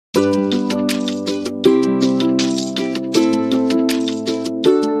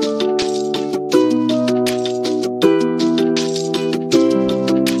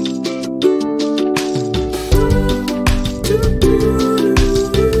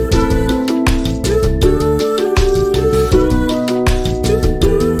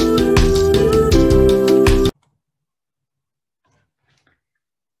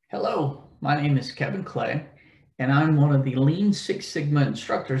Kevin Clay, and I'm one of the Lean Six Sigma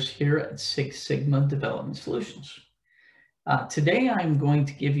instructors here at Six Sigma Development Solutions. Today, I'm going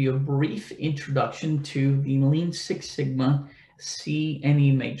to give you a brief introduction to the Lean Six Sigma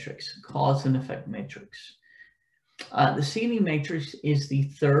C&E Matrix, Cause and Effect Matrix. The C&E Matrix is the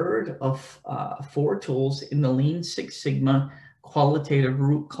third of 4 tools in the Lean Six Sigma qualitative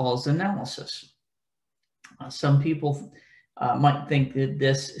root cause analysis. Some people might think that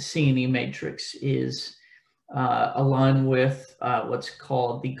this C&E Matrix is aligned with what's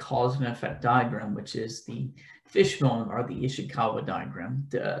called the cause and effect diagram, which is the fishbone or the Ishikawa diagram.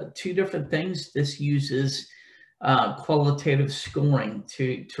 Two different things. This uses qualitative scoring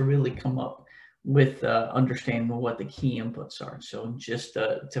to really come up with understanding what the key inputs are. So just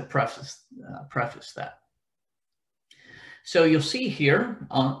to preface that. So you'll see here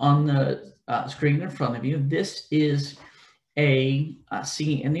on the screen in front of you, this is a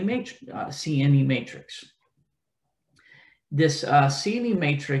C&E matrix. This C&E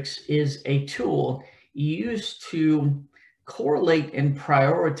matrix is a tool used to correlate and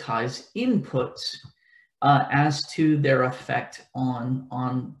prioritize inputs as to their effect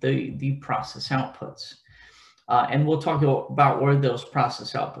on the process outputs. And we'll talk about where those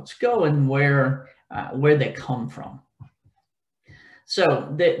process outputs go and where they come from.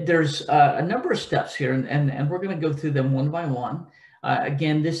 So there's a number of steps here, and we're going to go through them one by one.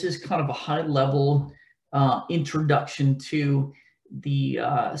 Again, this is kind of a high-level introduction to the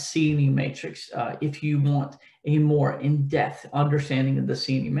C&E matrix. If you want a more in-depth understanding of the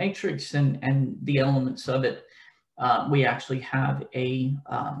C&E matrix and the elements of it, we actually have a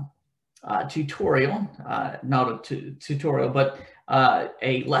tutorial, not a tutorial, but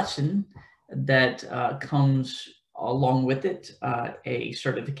a lesson that comes along with it, a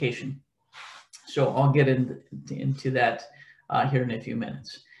certification. So I'll get into that here in a few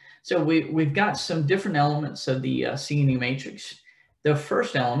minutes. So we've got some different elements of the C&E matrix. The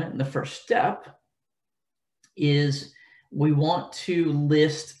first element and the first step is we want to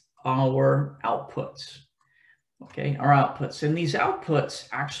list our outputs. Okay, our outputs. And these outputs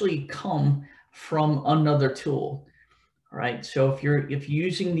actually come from another tool. All right, so if you're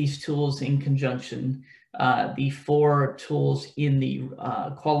using these tools in conjunction, the 4 tools in the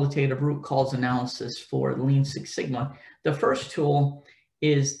qualitative root cause analysis for Lean Six Sigma, the first tool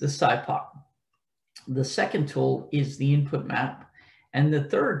is the SIPOC. The second tool is the input map. And the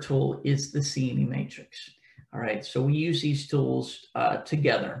third tool is the C&E matrix. All right, so we use these tools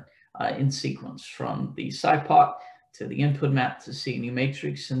together in sequence, from the SIPOC to the input map to C&E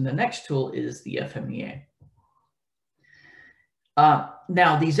matrix, and the next tool is the FMEA.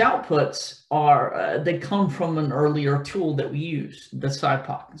 Now, these outputs they come from an earlier tool that we used, the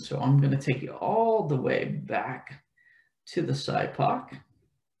SIPOC. So I'm going to take you all the way back to the SIPOC.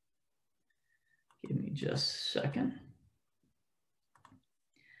 Give me just a second.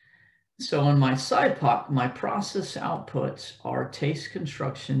 So in my SIPOC, my process outputs are taste,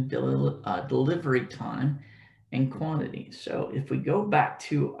 construction, delivery time, and quantity. So if we go back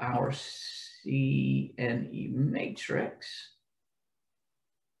to our C&E matrix,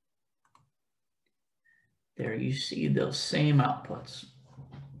 there you see those same outputs.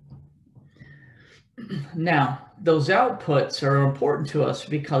 Now, those outputs are important to us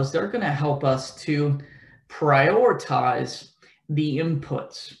because they're going to help us to prioritize the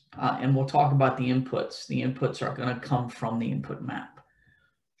inputs. And we'll talk about the inputs. The inputs are going to come from the input map.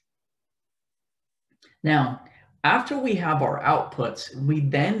 Now, after we have our outputs, we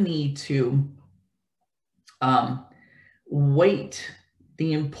then need to weight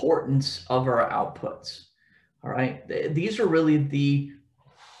the importance of our outputs. All right, these are really the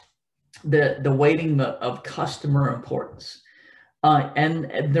weighting of customer importance,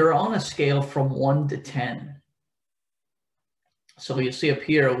 and they're on a scale from 1 to 10. So you see up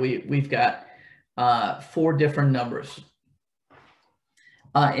here, we've got 4 different numbers.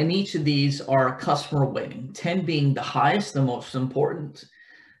 And each of these are customer weighting, 10 being the highest, the most important,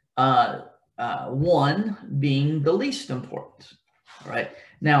 1 being the least important. All right.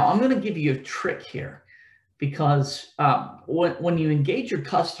 Now, I'm going to give you a trick here, because when you engage your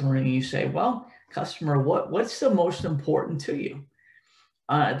customer and you say, well, customer, what's the most important to you?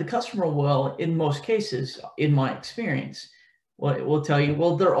 The customer will, in most cases, in my experience, will tell you,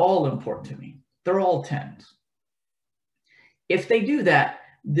 well, they're all important to me. They're all 10s. If they do that,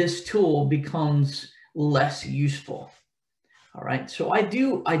 this tool becomes less useful. All right. So I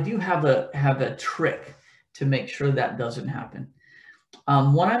do have a trick to make sure that doesn't happen.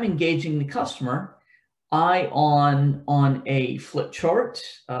 When I'm engaging the customer, I on a flip chart,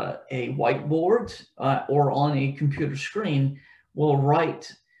 a whiteboard, or on a computer screen will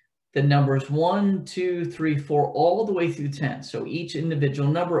write the numbers 1, 2, 3, 4, all the way through 10. So each individual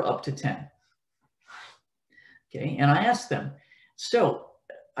number up to 10. Okay, and I asked them, so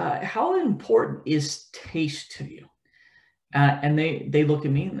how important is taste to you? And they look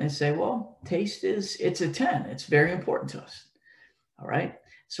at me and they say, well, taste it's a 10. It's very important to us. All right.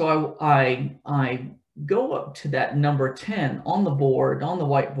 So I go up to that number 10 on the board, on the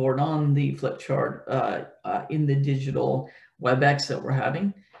whiteboard, on the flip chart, in the digital WebEx that we're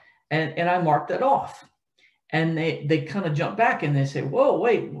having. And I mark that off. And they kind of jump back and they say, whoa,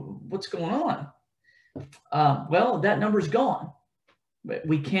 wait, what's going on? Well, that number's gone. But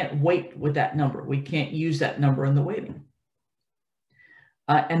we can't weight with that number. We can't use that number in the weighting.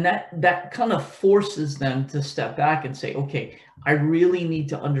 And that kind of forces them to step back and say, okay, I really need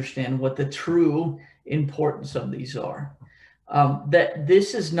to understand what the true importance of these are. That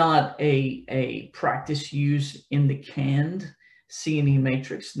this is not a practice used in the canned C&E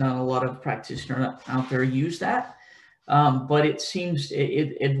Matrix. Not a lot of practitioners out there use that, but it seems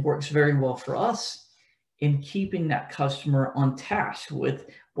it works very well for us in keeping that customer on task with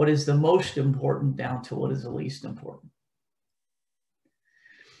what is the most important down to what is the least important.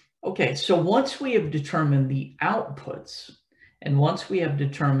 Okay, so once we have determined the outputs, and once we have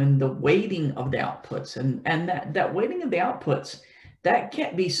determined the weighting of the outputs, and that weighting of the outputs, that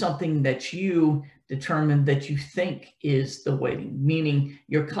can't be something that you determine that you think is the weighting, meaning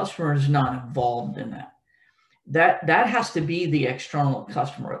your customer is not involved in that. That has to be the external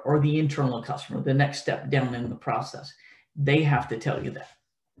customer or the internal customer, the next step down in the process. They have to tell you that.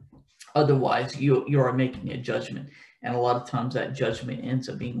 Otherwise, you are making a judgment. And a lot of times that judgment ends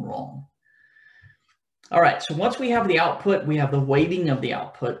up being wrong. All right, so once we have the output, we have the weighting of the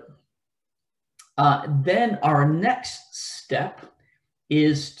output. Then our next step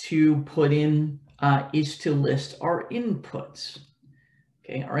is to put in, is to list our inputs.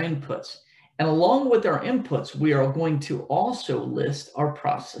 Okay, our inputs. And along with our inputs, we are going to also list our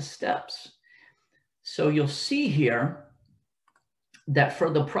process steps. So you'll see here that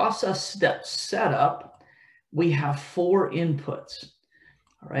for the process step setup, we have 4 inputs,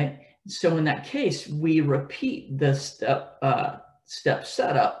 all right? So in that case, we repeat the step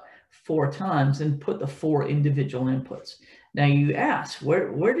setup 4 times and put the 4 individual inputs. Now you ask,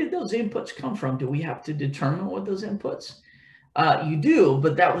 where did those inputs come from? Do we have to determine what those inputs? You do,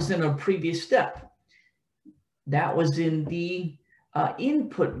 but that was in a previous step. That was in the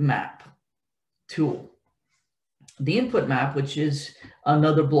input map tool. The input map, which is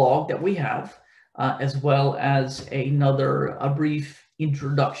another blog that we have, as well as a brief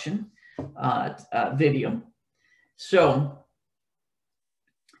introduction video. So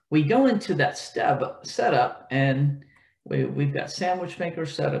we go into that step setup, and we've got sandwich maker,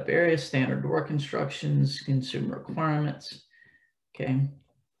 setup area, standard work instructions, consumer requirements. Okay.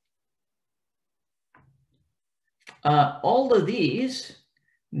 All of these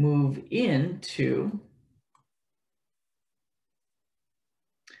move into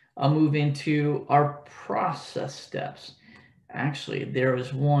our process steps. Actually, there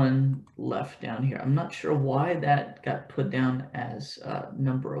is one left down here. I'm not sure why that got put down as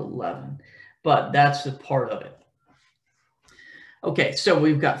number 11, but that's a part of it. Okay, so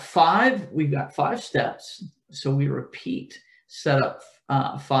we've got five steps. So we repeat setup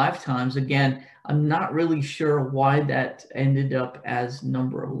 5 times. Again, I'm not really sure why that ended up as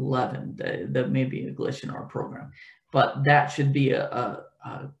number 11. That may be a glitch in our program, but that should be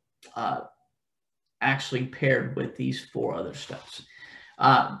actually paired with these 4 other steps.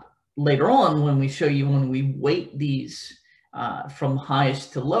 Later on, when we weight these from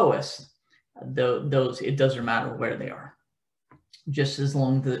highest to lowest, those it doesn't matter where they are, just as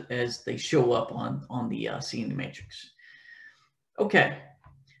long as they show up on the C&E Matrix. Okay,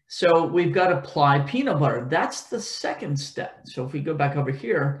 so we've got apply peanut butter. That's the second step. So if we go back over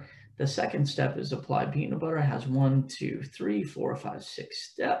here, the second step is apply peanut butter. It has 1, 2, 3, 4, 5, 6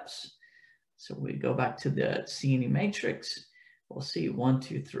 steps. So we go back to the C&E Matrix. We'll see 1,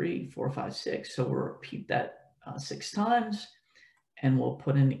 2, 3, 4, 5, 6. So we'll repeat that 6 times, and we'll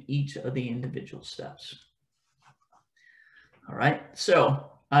put in each of the individual steps. All right, so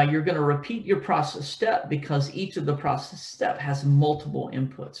you're going to repeat your process step because each of the process step has multiple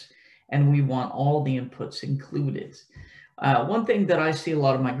inputs, and we want all the inputs included. One thing that I see a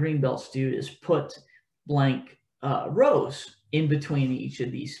lot of my green belts do is put blank rows in between each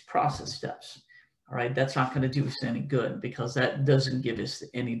of these process steps. All right, that's not going to do us any good because that doesn't give us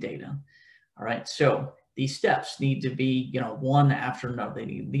any data. All right, so these steps need to be, one after another. They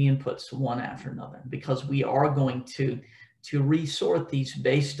need the inputs one after another because we are going to resort these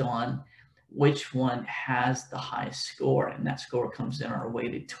based on which one has the highest score, and that score comes in our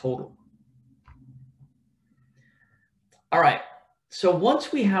weighted total. All right, so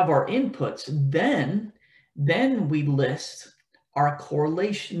once we have our inputs, then we list our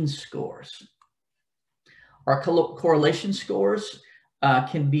correlation scores. Our correlation scores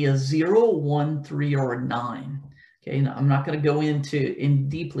can be a 0, 1, 3, or a 9. Okay, now, I'm not going to go into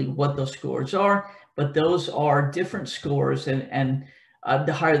deeply what those scores are, but those are different scores, and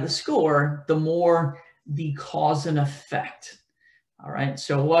the higher the score, the more the cause and effect. All right,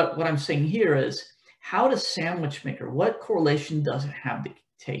 so what I'm saying here is, how does sandwich maker, what correlation does it have to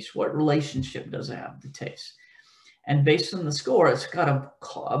taste? What relationship does it have to taste? And based on the score, it's got a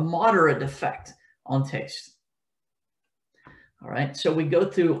moderate effect on taste. All right, so we go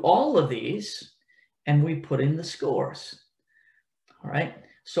through all of these and we put in the scores. All right,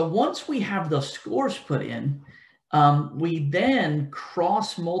 so once we have those scores put in, we then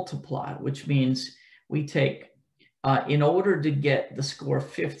cross multiply, which means we take, in order to get the score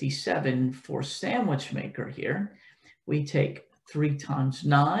 57 for sandwich maker here, we take 3 times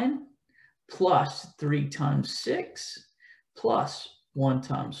 9 plus 3 times 6 plus 1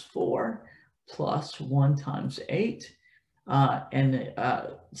 times 4 plus 1 times 8 and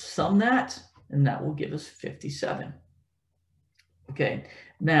sum that, and that will give us 57. Okay,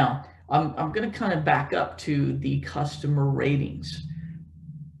 now I'm going to kind of back up to the customer ratings.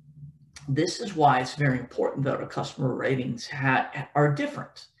 This is why it's very important that our customer ratings are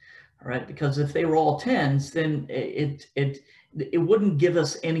different, all right? Because if they were all 10s, then it wouldn't give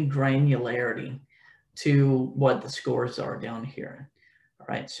us any granularity to what the scores are down here, all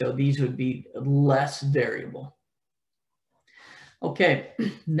right? So these would be less variable. Okay,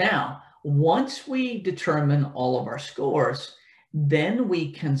 now, once we determine all of our scores, then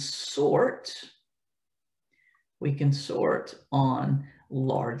we can sort on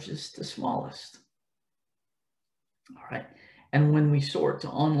largest to smallest. All right, and when we sort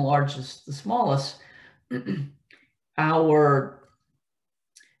on largest to smallest, the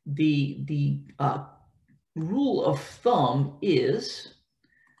rule of thumb is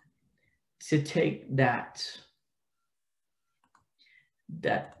to take that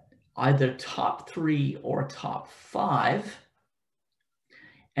either top 3 or top 5,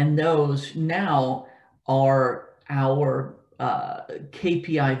 and those now are our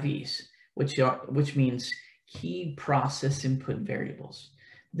KPIVs, which means key process input variables.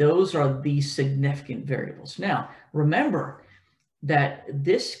 Those are the significant variables. Now, remember that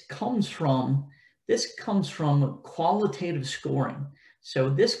this comes from qualitative scoring. So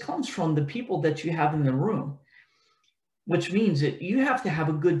this comes from the people that you have in the room, which means that you have to have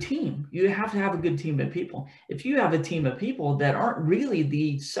a good team. You have to have a good team of people. If you have a team of people that aren't really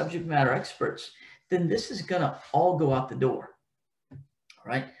the subject matter experts, then this is going to all go out the door. All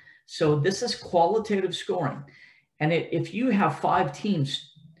right. So this is qualitative scoring. And if you have 5 teams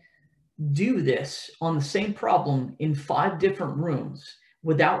do this on the same problem in 5 different rooms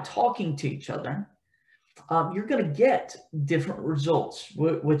without talking to each other, you're going to get different results,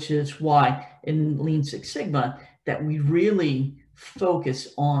 which is why in Lean Six Sigma that we really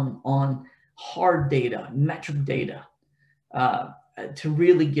focus on hard data, metric data, to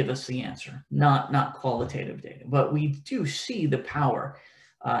really give us the answer, not qualitative data. But we do see the power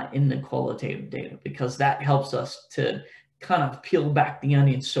in the qualitative data, because that helps us to kind of peel back the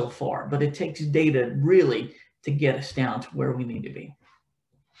onion so far. But it takes data really to get us down to where we need to be.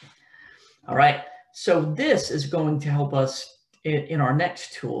 All right, so this is going to help us in our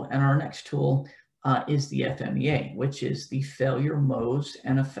next tool, and our next tool is the FMEA, which is the failure modes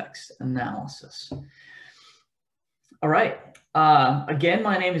and effects analysis. All right, again,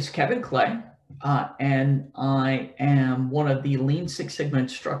 my name is Kevin Clay, and I am one of the Lean Six Sigma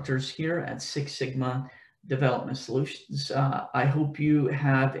instructors here at Six Sigma Development Solutions. I hope you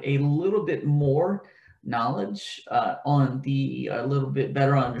have a little bit more knowledge on a little bit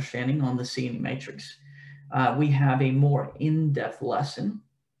better understanding on the C&E Matrix. We have a more in-depth lesson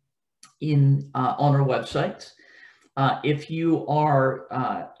on our website. If you are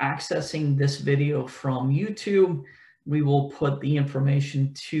accessing this video from YouTube, we will put the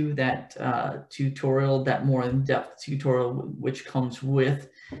information to that tutorial, that more in-depth tutorial, which comes with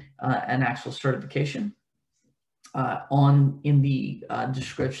an actual certification in the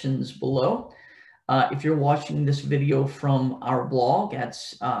descriptions below. If you're watching this video from our blog at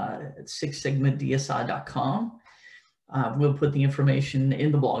sixsigmadsi.com, we'll put the information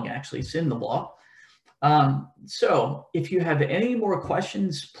in the blog. Actually, it's in the blog. So if you have any more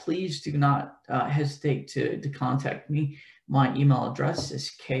questions, please do not hesitate to contact me. My email address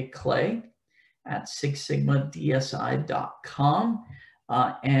is kclay@sixsigmadsi.com.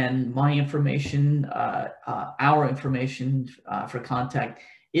 And my information, our information for contact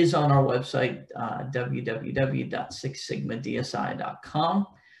is on our website, www.sixsigmadsi.com.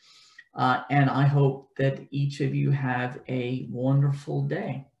 And I hope that each of you have a wonderful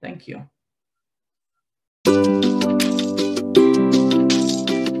day. Thank you.